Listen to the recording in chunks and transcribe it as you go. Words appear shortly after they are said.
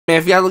Man,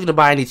 if y'all looking to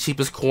buy any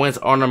cheapest coins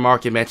on the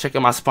market, man, check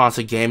out my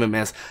sponsor,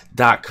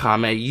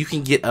 GameMS.com, man. You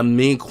can get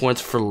 1,000,000 coins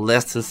for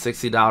less than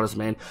 $60,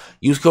 man.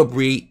 Use code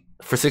BREED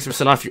for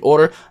 60% off your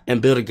order and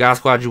build a God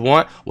Squad you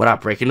want without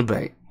breaking the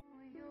bank.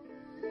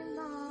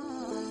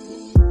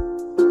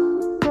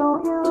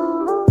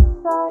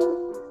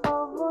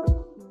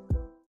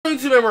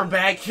 YouTube, we're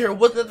back here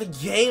with the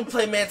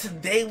gameplay, man.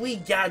 Today we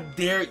got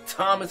Derrick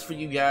Thomas for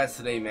you guys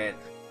today, man.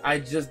 I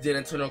just did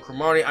Antonio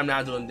Cromartie. I'm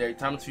now doing Derrick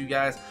Thomas for you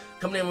guys.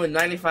 Coming in with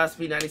 95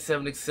 speed,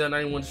 97 excel,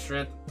 91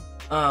 strength,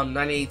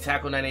 98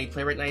 tackle, 98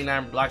 play rate,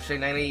 99 block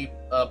strength, 98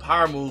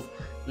 power move,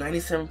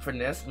 97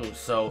 finesse move.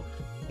 So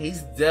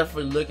he's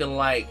definitely looking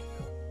like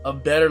a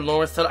better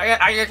Lawrence Taylor.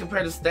 I got to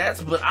compare the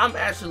stats, but I'm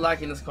actually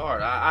liking this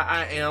card.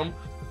 I am.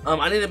 I'm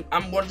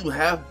going to do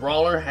half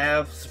brawler,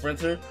 half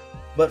sprinter.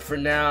 But for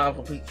now,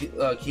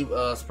 I'll keep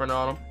sprinter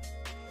on him.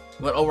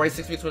 But over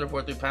 6 feet,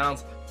 243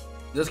 pounds.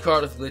 This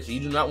card is glitchy. You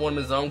do not want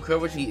him in zone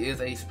coverage. He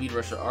is a speed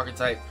rusher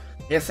archetype.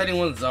 He has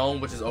 71 zone,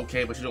 which is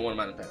okay, but you don't want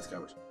him out in pass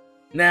coverage.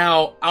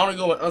 Now, I want to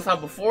go with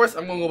unstoppable force.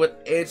 I'm going to go with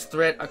edge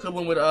threat. I could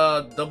win with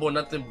double or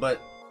nothing,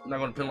 but I'm not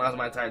going to penalize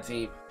my entire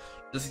team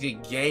just to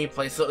get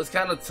gameplay. So it's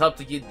kind of tough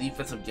to get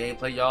defensive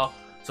gameplay, y'all.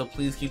 So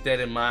please keep that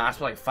in mind. I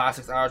spent like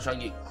 5-6 hours trying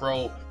to get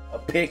Crow a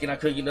pick, and I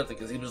couldn't get nothing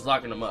because he was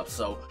locking them up.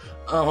 So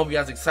hope you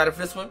guys are excited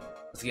for this one.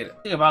 Let's get it.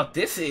 The thing about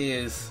this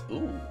is,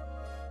 ooh,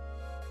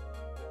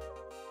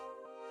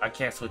 I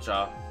can't switch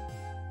off.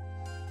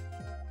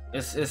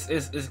 It's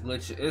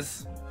glitchy.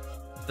 It's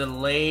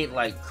delayed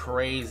like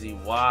crazy.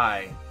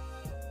 Why?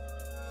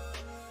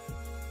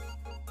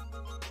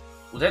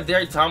 Was that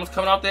Derrick Thomas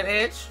coming off that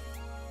edge?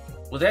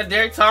 Was that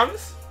Derrick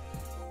Thomas?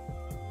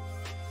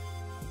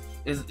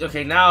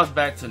 Okay, now it's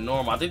back to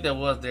normal. I think that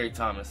was Derrick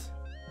Thomas.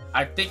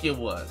 I think it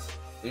was.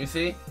 Let me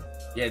see.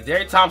 Yeah,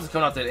 Derrick Thomas is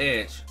coming off that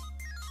edge.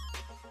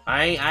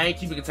 I ain't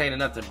keeping contained or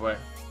nothing, boy.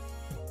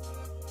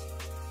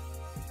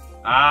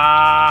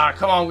 Ah,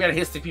 come on, we gotta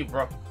hit stick people,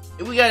 bro.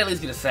 We gotta at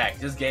least get a sack.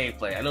 This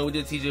gameplay. I know we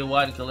did TJ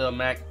Watt and Khalil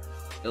Mack.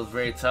 It was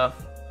very tough.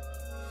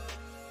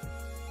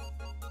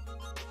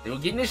 They were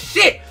getting this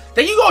shit.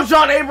 There you go,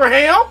 John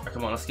Abraham. Right,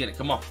 come on, let's get it.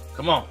 Come on,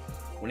 come on.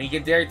 We need to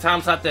get Derrick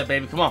Thomas out there,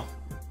 baby. Come on,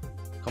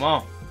 come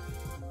on.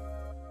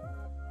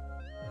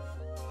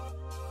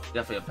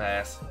 Definitely a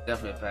pass.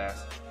 Definitely a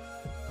pass.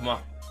 Come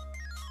on.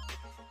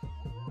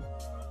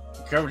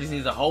 Coverage just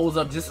needs to hold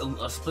up just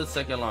a split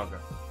second longer.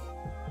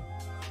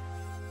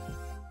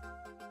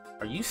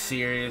 Are you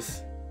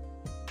serious?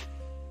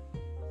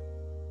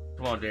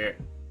 Come on, Derrick.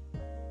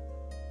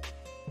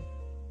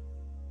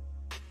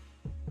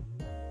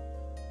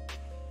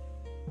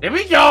 There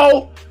we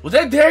go. Was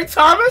that Derrick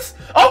Thomas?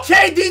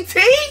 Okay,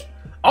 DT.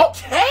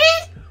 Okay.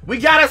 We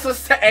got us a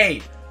sack.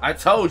 Hey, I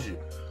told you.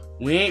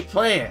 We ain't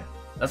playing.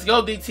 Let's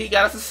go, DT.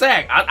 Got us a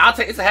sack. I'll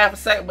take it's a half a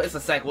sack, but it's a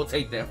sack. We'll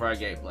take that for our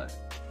gameplay.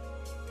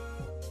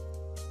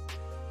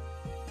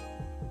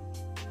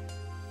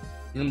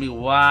 He's gonna be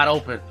wide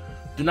open.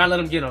 Do not let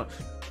him get him.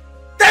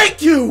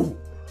 Thank you!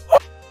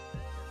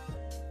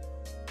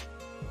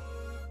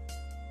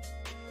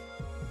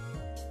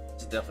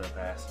 It's definitely a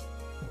pass.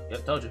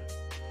 Yep, told you.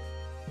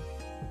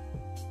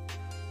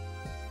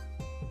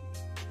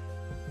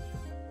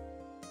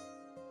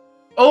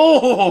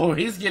 Oh,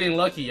 he's getting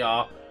lucky,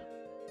 y'all.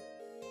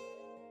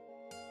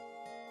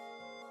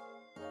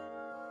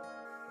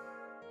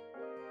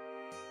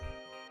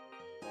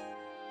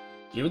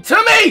 Give it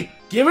to me!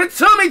 Give it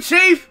to me,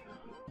 Chief!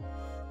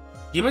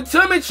 Give it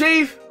to me,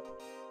 Chief!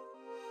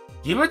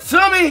 Give it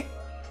to me!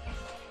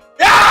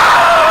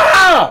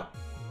 Ah!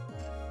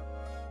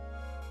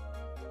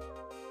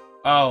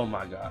 Oh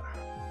my god.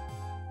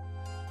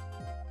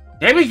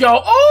 There we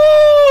go.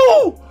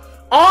 Oh!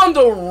 On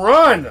the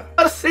run!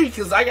 Let's see,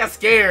 because I got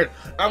scared.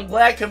 I'm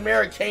glad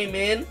Kamara came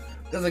in,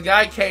 because the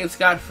guy came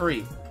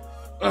scot-free.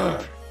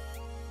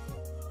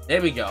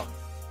 There we go.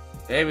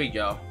 There we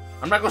go.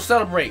 I'm not going to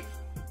celebrate.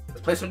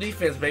 Let's play some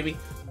defense, baby.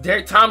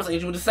 Derrick Thomas, I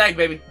need you with the sack,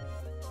 baby.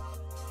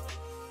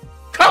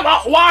 Come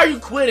on! Why are you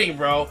quitting,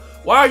 bro?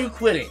 Why are you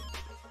quitting?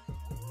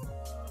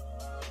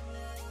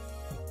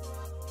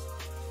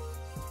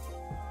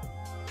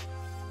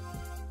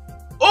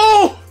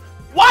 Oh!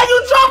 Why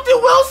you dropped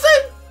it,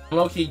 Wilson? I'm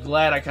low-key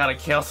glad I kind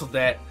of canceled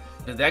that.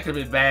 That could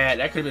have been bad.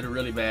 That could have been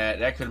really bad.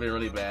 That could have been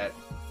really bad.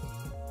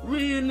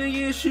 Real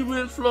nigga, she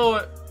went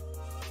Floyd.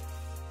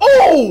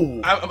 Oh!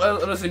 I'm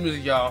listening to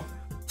music, y'all.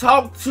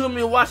 Talk to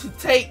me, watch it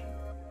tape,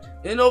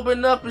 and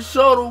open up and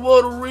show the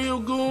what a real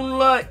goon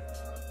like.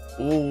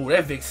 Ooh,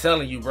 that Vic's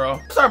selling you, bro.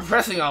 Start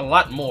pressing a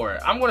lot more.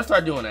 I'm gonna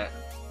start doing that.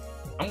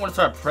 I'm gonna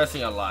start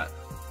pressing a lot.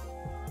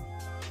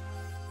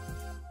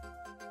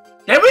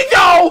 There we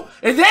go!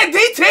 Is that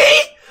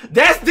DT?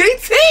 That's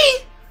DT!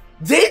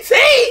 DT!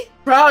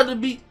 Proud to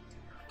be,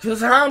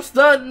 cause I'm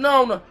stunting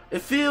on her.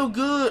 It feel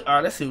good.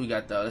 Alright, let's see what we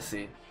got though. Let's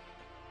see.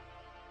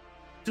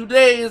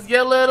 Today is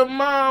get let a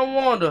mind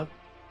wander.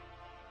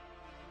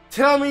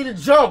 Tell me to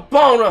jump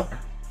on her.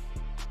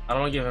 I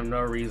don't give him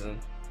no reason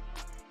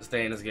to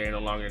stay in this game no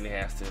longer than he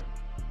has to.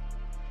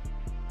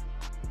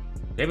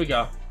 There we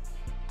go.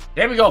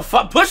 There we go.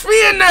 Push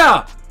me in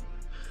now.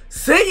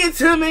 Sing it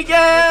to me,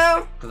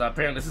 girl! Because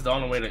apparently this is the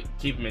only way to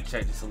keep him in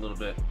check just a little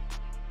bit.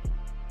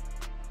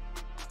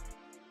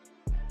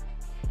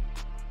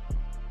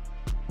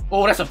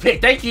 Oh, that's a pick.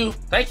 Thank you.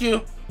 Thank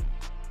you.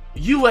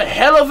 You a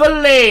hell of a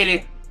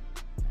lady.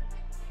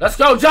 Let's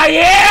go,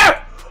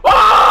 Jair!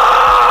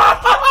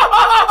 Oh!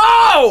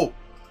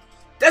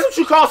 That's what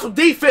you call some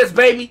defense,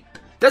 baby.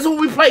 That's what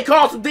we play,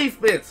 call some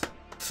defense.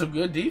 Some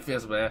good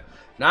defense, man.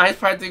 Nah, he's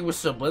probably thinking we're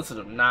still blitzing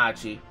him. Nah,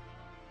 Chi.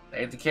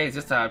 That ain't the case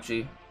this time,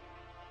 Chi.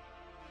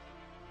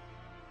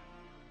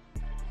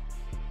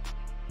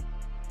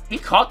 He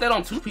caught that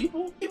on 2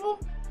 people?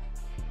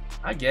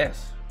 I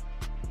guess.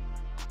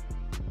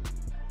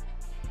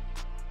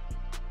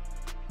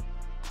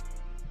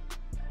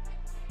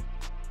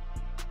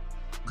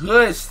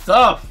 Good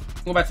stuff.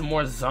 Go back to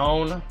more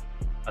zone.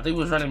 I think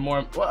we was running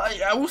more. Well,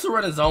 I was still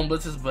running zone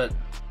blitzes, but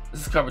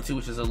this is cover 2,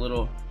 which is a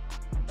little.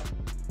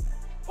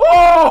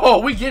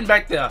 Oh, we getting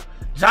back there.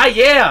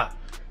 Jair.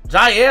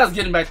 Jair's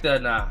getting back there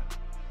now.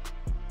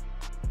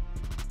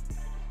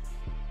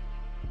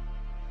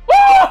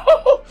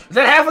 Woo! Is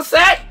that half a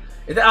sack?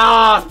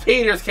 Ah,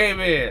 Peters came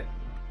in.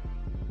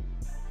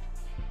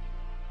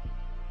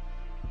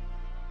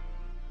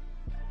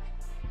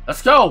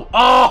 Let's go.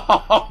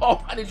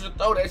 Oh, I need you to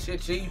throw that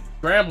shit, Chief.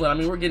 Scrambling. I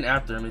mean, we're getting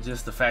after him. It's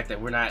just the fact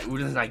that we're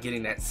just not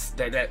getting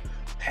that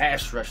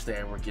pass rush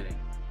there.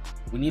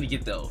 We need to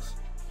get those.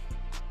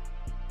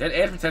 That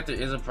edge protector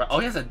is a pro. Oh,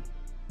 he has a.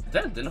 Is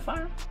that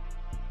identifier?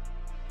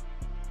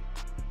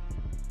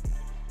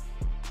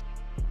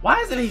 Why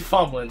isn't he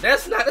fumbling?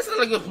 That's not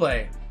a good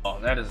play. Oh,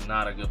 that is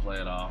not a good play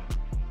at all.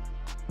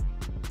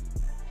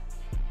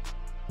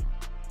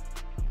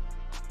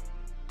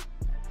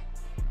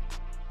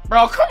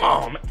 Bro, come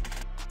on, man.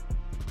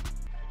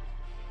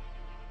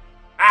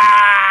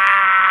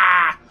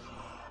 Ah!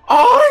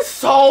 Oh, it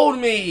sold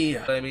me.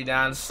 Lay me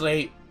down to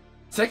sleep.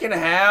 Second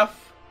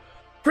half.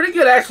 Pretty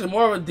good, actually.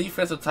 More of a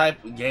defensive type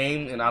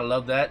game, and I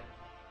love that.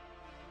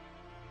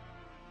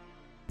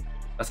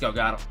 Let's go,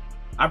 got him.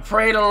 I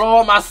pray the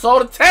Lord my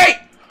soul to take.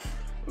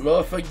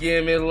 Lord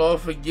forgive me,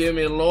 Lord forgive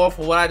me, Lord,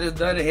 for what I just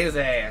done to his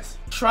ass.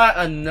 Try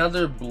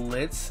another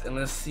blitz, and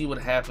let's see what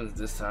happens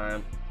this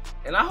time.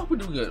 And I hope we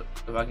do good,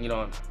 if I can get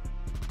on.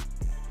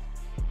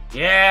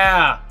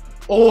 Yeah!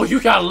 Oh,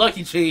 you got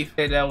lucky, Chief.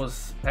 Hey, that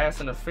was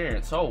pass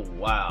interference. Oh,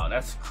 wow,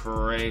 that's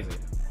crazy.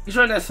 He's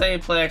running that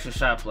same play action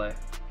shot play.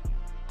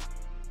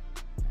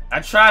 I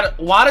tried.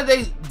 Why did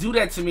they do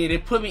that to me? They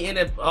put me in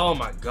it. Oh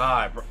my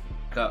god, bro.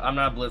 I'm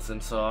not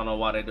blitzing, so I don't know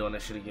why they're doing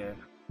that shit again.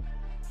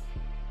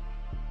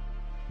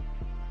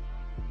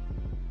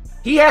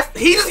 He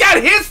just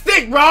got hit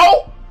stick,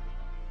 bro.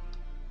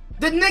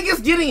 The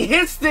nigga's getting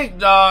hit stick,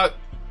 dog.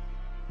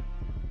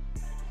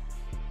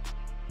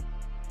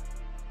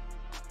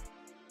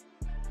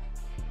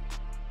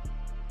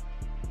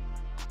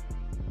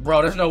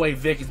 Bro, there's no way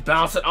Vic is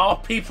bouncing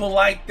off people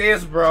like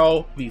this,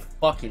 bro. Be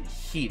fucking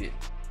heated.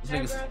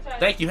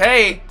 Thank you.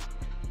 Hey,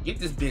 get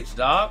this bitch,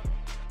 dog.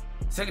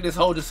 Sick of this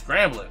whole just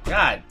scrambling.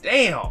 God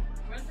damn.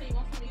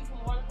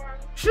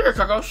 Sure,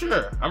 Coco,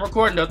 sure. I'm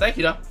recording though. Thank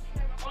you though.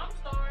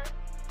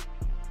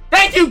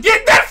 Thank you.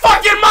 Get that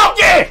fucking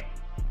monkey.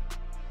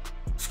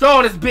 Let's go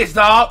on this bitch,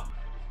 dog.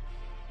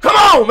 Come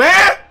on,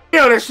 man. You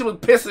know that shit was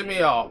pissing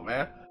me off,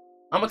 man.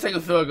 I'm gonna take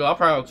a field goal. I'll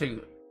probably take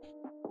it.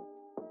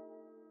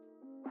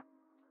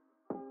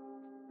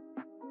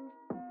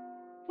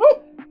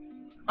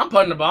 I'm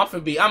putting the ball.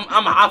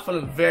 I'm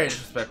feeling very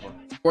disrespectful.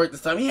 Work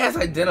this time. He has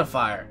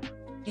identifier.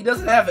 He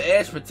doesn't have an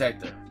edge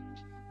protector.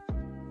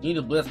 You need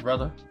a blitz,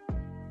 brother.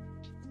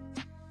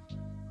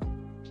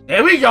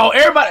 There we go.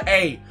 Everybody,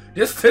 hey,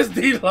 this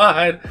D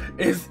line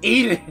is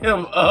eating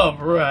him up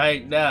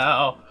right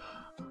now.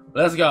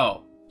 Let's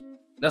go.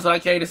 That's what I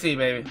came to see,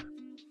 baby.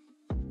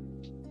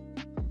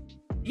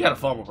 You got a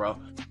fumble, bro.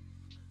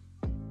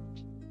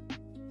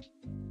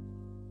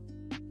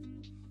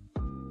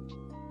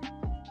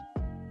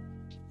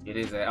 It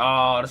is that.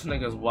 Oh, this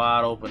nigga's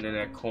wide open in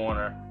that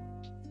corner.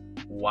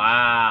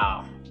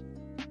 Wow.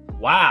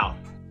 Wow.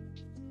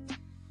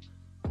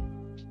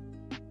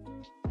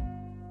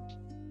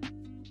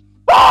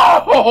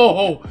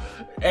 Oh!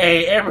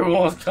 Hey,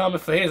 everyone's coming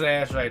for his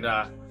ass right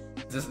now.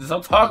 This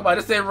I'm talking about.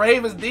 This ain't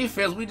Ravens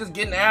defense. We just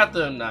getting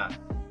after him now.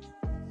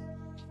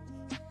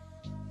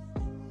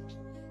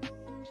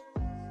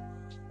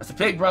 That's a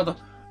pick, brother.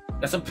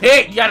 That's a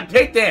pick. You gotta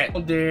pick that.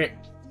 Oh, Derrick.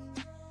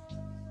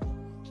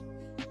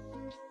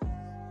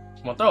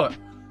 Come on, throw it.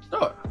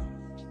 Throw it.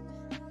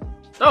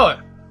 Throw it.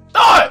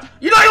 Throw it!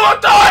 You know you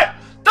want to throw it!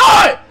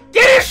 Throw it!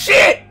 Get his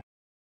shit!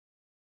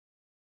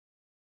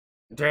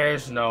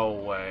 There's no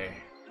way.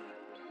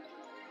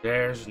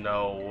 There's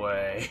no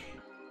way.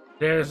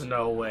 There's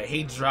no way.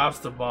 He drops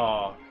the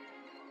ball.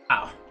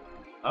 Ow.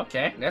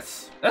 Okay,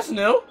 that's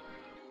new.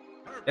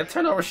 That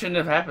turnover shouldn't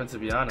have happened, to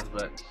be honest,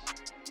 but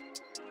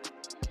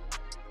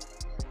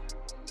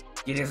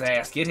get his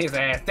ass. Get his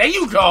ass. There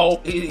you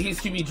go! He's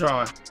QB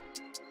drawing.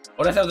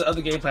 Oh, that's how the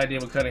other gameplay I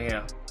did with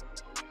Cunningham.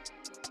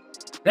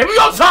 There we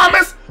go,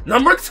 Thomas!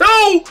 Number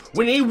 2!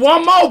 We need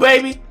one more,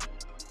 baby!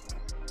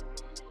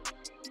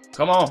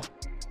 Come on.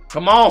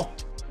 Come on.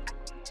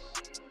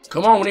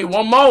 Come on, we need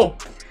one more.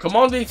 Come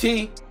on,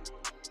 DT.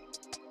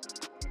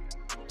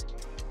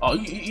 Oh,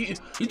 you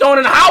throwing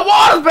in the hot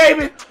waters,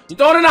 baby. You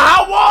throwing in the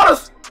hot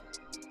waters.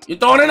 You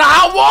throwing in the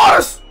hot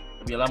waters.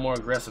 Be a lot more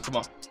aggressive. Come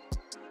on.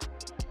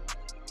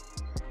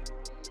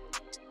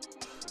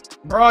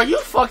 Bro, are you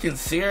fucking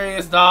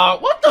serious,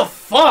 dog? What the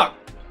fuck?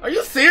 Are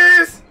you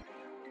serious?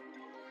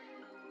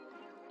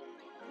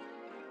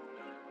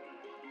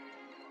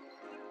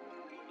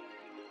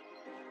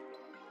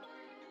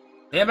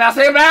 Inbounds,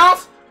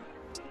 inbounds.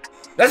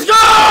 Let's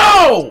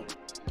go!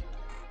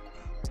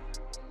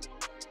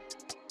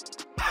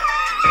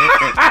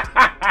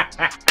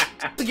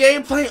 The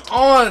gameplay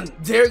on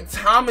Derrick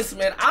Thomas,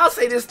 man. I'll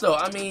say this though.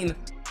 I mean,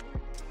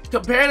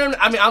 comparing him.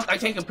 I mean, I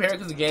can't compare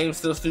because the game's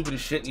still stupid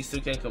as shit, and you still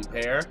can't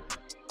compare.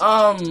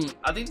 I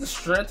think the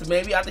strength,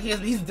 maybe. I think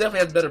he's definitely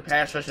has better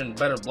pass rush and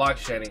better block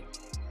shedding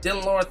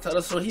than Lawrence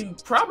Taylor, so he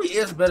probably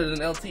is better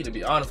than LT, to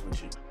be honest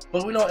with you.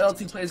 But we know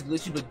LT plays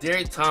glitchy, but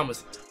Derrick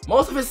Thomas,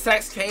 most of his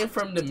sacks came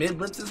from the mid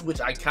blitzes, which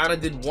I kind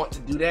of didn't want to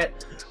do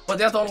that, but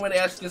that's the only way to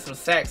actually get some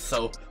sacks.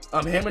 So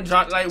him and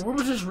John, like, we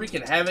were just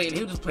wreaking havoc, and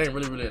he was just playing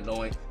really, really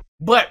annoying.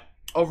 But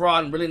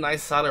overall, really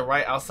nice, solid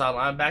right outside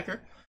linebacker.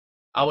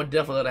 I would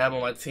definitely let him have him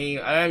on my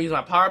team. I am using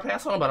my power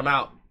pass on him, but I'm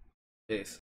out. Peace.